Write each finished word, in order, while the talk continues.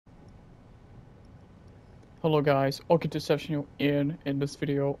Hello guys, welcome to Session in this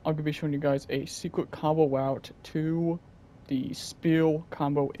video, I'm going to be showing you guys a secret combo route to the spill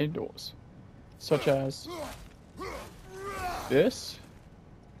combo indoors, such as this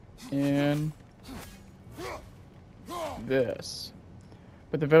and this.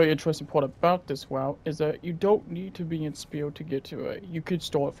 But the very interesting part about this route is that you don't need to be in spill to get to it. You could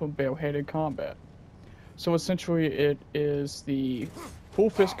start from barehanded combat. So essentially it is the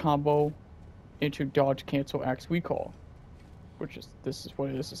full fist combo into dodge, cancel, axe, recall, which is this is what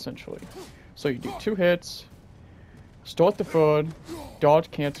it is essentially. So you do 2 hits, start the third, dodge,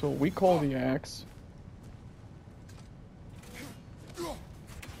 cancel, recall the axe,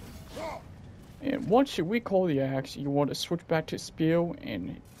 and once you recall the axe, you want to switch back to spear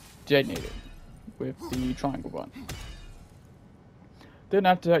and detonate it with the triangle button. Then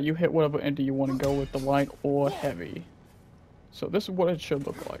after that, you hit whatever ender you want to go with, the light or heavy. So this is what it should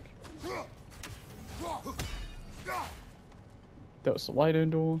look like. That was the light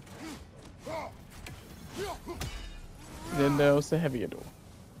ender. Then there was the heavy ender.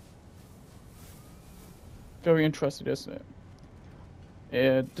 Very interesting, isn't it?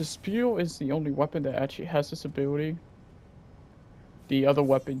 And the spear is the only weapon that actually has this ability. The other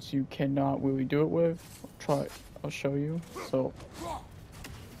weapons you cannot really do it with. I'll show you. So,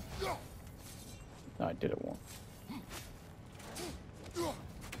 no, I did it wrong.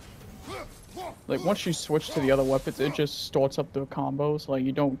 Like, once you switch to the other weapons, it just starts up the combos. Like,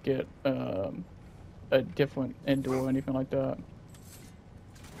 you don't get a different ender or anything like that.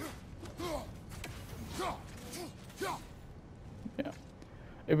 Yeah.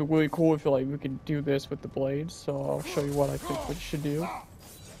 It'd be really cool if we could do this with the blades, so I'll show you what I think we should do.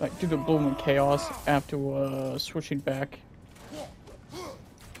 Like, do the Bloom and Chaos after switching back.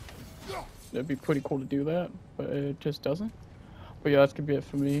 It'd be pretty cool to do that, but it just doesn't. But yeah, that's gonna be it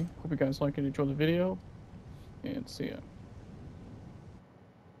for me. Hope you guys like and enjoy the video, and see ya.